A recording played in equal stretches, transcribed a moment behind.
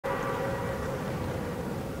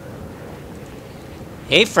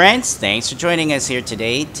Hey friends, thanks for joining us here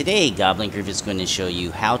today. Today, Goblin Griff is going to show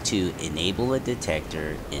you how to enable a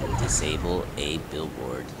detector and disable a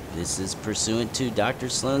billboard. This is pursuant to Dr.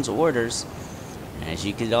 Sloan's orders. As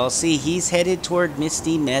you can all see, he's headed toward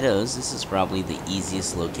Misty Meadows. This is probably the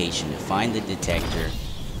easiest location to find the detector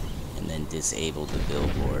and then disable the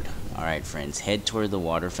billboard. Alright friends, head toward the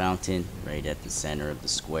water fountain right at the center of the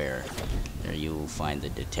square. There you will find the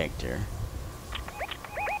detector.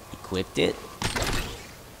 Equipped it.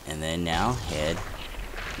 And then now head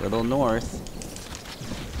a little north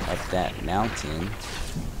up that mountain-ish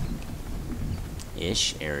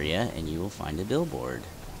area and you will find a billboard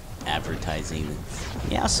advertising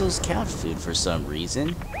Yasuo's couch food for some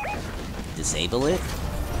reason. Disable it.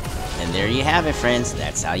 And there you have it, friends.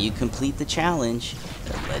 That's how you complete the challenge,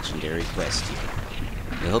 the legendary quest here.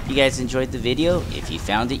 We hope you guys enjoyed the video. If you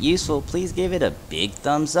found it useful, please give it a big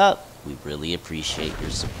thumbs up. We really appreciate your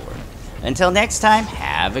support. Until next time,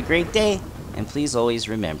 have a great day, and please always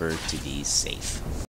remember to be safe.